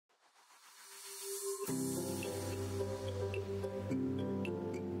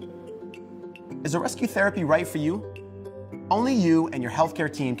Is a rescue therapy right for you? Only you and your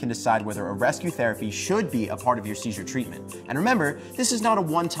healthcare team can decide whether a rescue therapy should be a part of your seizure treatment. And remember, this is not a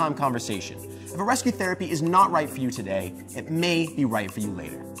one-time conversation. If a rescue therapy is not right for you today, it may be right for you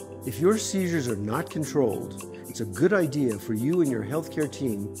later. If your seizures are not controlled, it's a good idea for you and your healthcare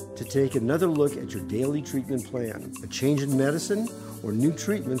team to take another look at your daily treatment plan. A change in medicine or new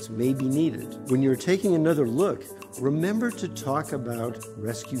treatments may be needed. When you're taking another look, remember to talk about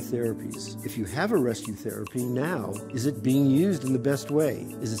rescue therapies. If you have a rescue therapy now, is it being used in the best way?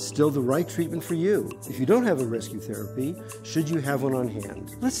 Is it still the right treatment for you? If you don't have a rescue therapy, should you have one on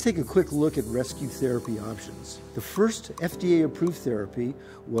hand? Let's take a quick look at rescue therapy options. The first FDA-approved therapy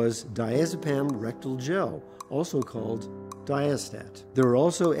was diazepam rectal gel, also called Diastat. There are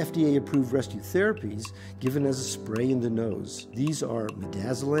also FDA-approved rescue therapies given as a spray in the nose. These are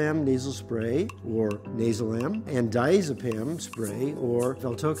midazolam nasal spray, or Nasalam, and diazepam spray, or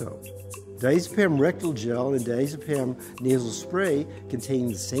Valtoco. Diazepam rectal gel and diazepam nasal spray contain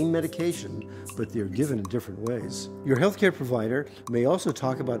the same medication, but they're given in different ways. Your healthcare provider may also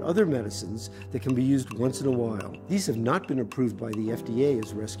talk about other medicines that can be used once in a while. These have not been approved by the FDA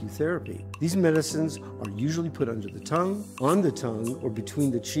as rescue therapy. These medicines are usually put under the tongue, on the tongue, or between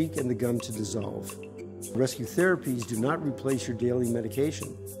the cheek and the gum to dissolve. Rescue therapies do not replace your daily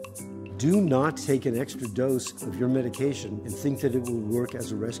medication. Do not take an extra dose of your medication and think that it will work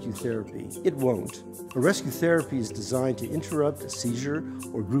as a rescue therapy. It won't. A rescue therapy is designed to interrupt a seizure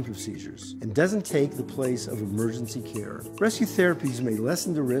or group of seizures and doesn't take the place of emergency care. Rescue therapies may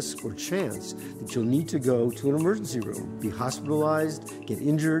lessen the risk or chance that you'll need to go to an emergency room, be hospitalized, get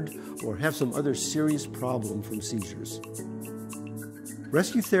injured, or have some other serious problem from seizures.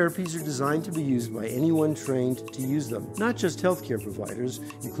 Rescue therapies are designed to be used by anyone trained to use them, not just healthcare providers,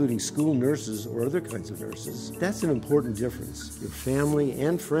 including school nurses or other kinds of nurses. That's an important difference. Your family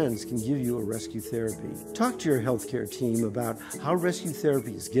and friends can give you a rescue therapy. Talk to your healthcare team about how rescue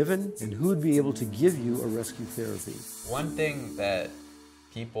therapy is given and who would be able to give you a rescue therapy. One thing that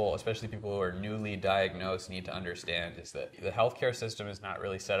people, especially people who are newly diagnosed, need to understand is that the healthcare system is not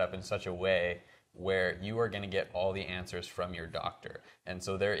really set up in such a way where you are going to get all the answers from your doctor. And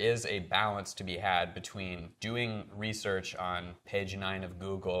so there is a balance to be had between doing research on page 9 of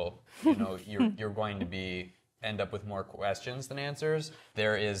Google, you're going to end up with more questions than answers.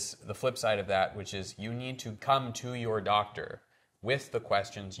 There is the flip side of that, which is you need to come to your doctor with the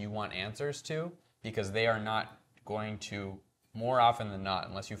questions you want answers to, because they are not going to, more often than not,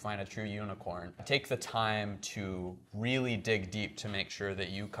 unless you find a true unicorn, take the time to really dig deep to make sure that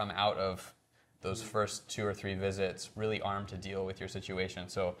you come out of those first 2 or 3 visits really armed to deal with your situation.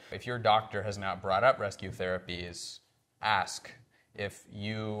 So if your doctor has not brought up rescue therapies, ask. If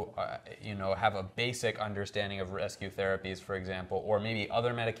you have a basic understanding of rescue therapies, for example, or maybe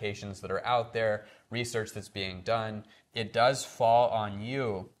other medications that are out there, research that's being done, it does fall on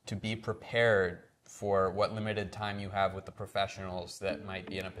you to be prepared for what limited time you have with the professionals that might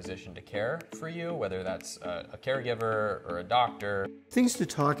be in a position to care for you, whether that's a caregiver or a doctor. Things to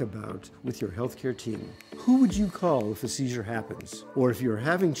talk about with your healthcare team. Who would you call if a seizure happens? Or if you're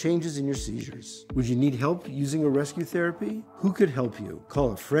having changes in your seizures? Would you need help using a rescue therapy? Who could help you?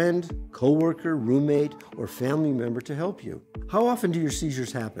 Call a friend, coworker, roommate, or family member to help you. How often do your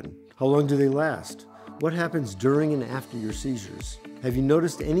seizures happen? How long do they last? What happens during and after your seizures? Have you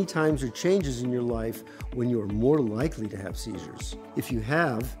noticed any times or changes in your life when you are more likely to have seizures? If you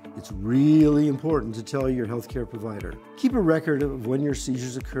have, it's really important to tell your healthcare provider. Keep a record of when your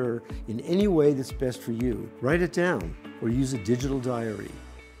seizures occur in any way that's best for you. Write it down or use a digital diary.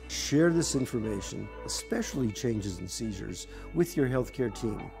 Share this information, especially changes in seizures, with your healthcare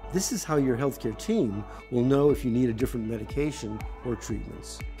team. This is how your healthcare team will know if you need a different medication or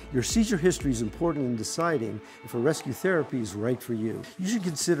treatments. Your seizure history is important in deciding if a rescue therapy is right for you. You should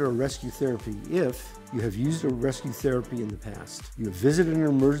consider a rescue therapy if you have used a rescue therapy in the past, you have visited an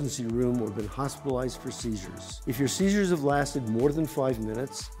emergency room or been hospitalized for seizures, if your seizures have lasted more than 5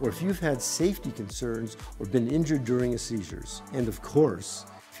 minutes, or if you've had safety concerns or been injured during a seizures, and of course,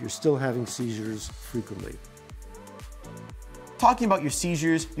 if you're still having seizures frequently. Talking about your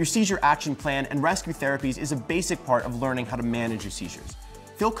seizures, your seizure action plan, and rescue therapies is a basic part of learning how to manage your seizures.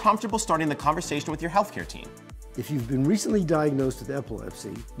 Feel comfortable starting the conversation with your healthcare team. If you've been recently diagnosed with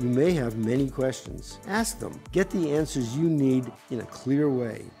epilepsy, you may have many questions. Ask them. Get the answers you need in a clear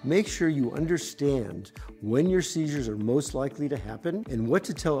way. Make sure you understand when your seizures are most likely to happen and what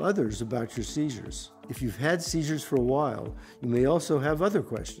to tell others about your seizures. If you've had seizures for a while, you may also have other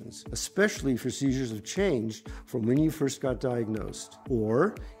questions, especially if your seizures have changed from when you first got diagnosed,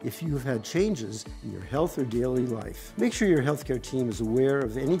 or if you have had changes in your health or daily life. Make sure your healthcare team is aware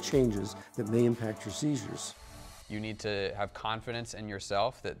of any changes that may impact your seizures. You need to have confidence in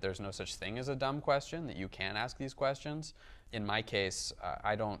yourself that there's no such thing as a dumb question, that you can ask these questions. In my case,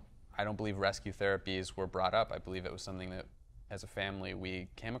 I don't believe rescue therapies were brought up. I believe it was something that, as a family, we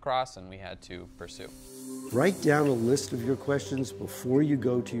came across and we had to pursue. Write down a list of your questions before you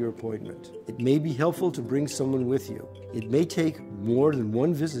go to your appointment. It may be helpful to bring someone with you. It may take more than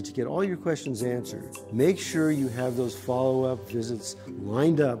one visit to get all your questions answered. Make sure you have those follow-up visits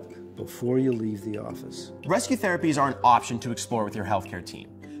lined up before you leave the office. Rescue therapies are an option to explore with your healthcare team.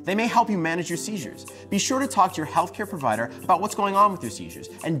 They may help you manage your seizures. Be sure to talk to your healthcare provider about what's going on with your seizures,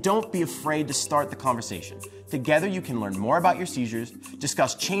 and don't be afraid to start the conversation. Together you can learn more about your seizures,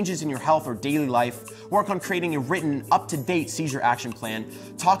 discuss changes in your health or daily life, work on creating a written, up-to-date seizure action plan,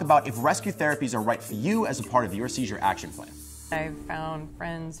 talk about if rescue therapies are right for you as a part of your seizure action plan. I've found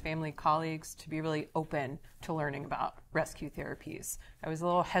friends, family, colleagues to be really open to learning about rescue therapies. I was a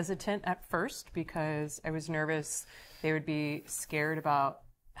little hesitant at first because I was nervous they would be scared about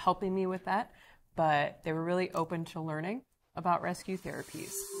helping me with that, but they were really open to learning about rescue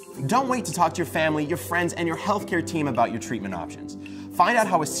therapies. Don't wait to talk to your family, your friends, and your healthcare team about your treatment options. Find out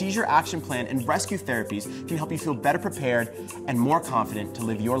how a seizure action plan and rescue therapies can help you feel better prepared and more confident to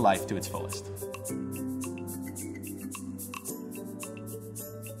live your life to its fullest.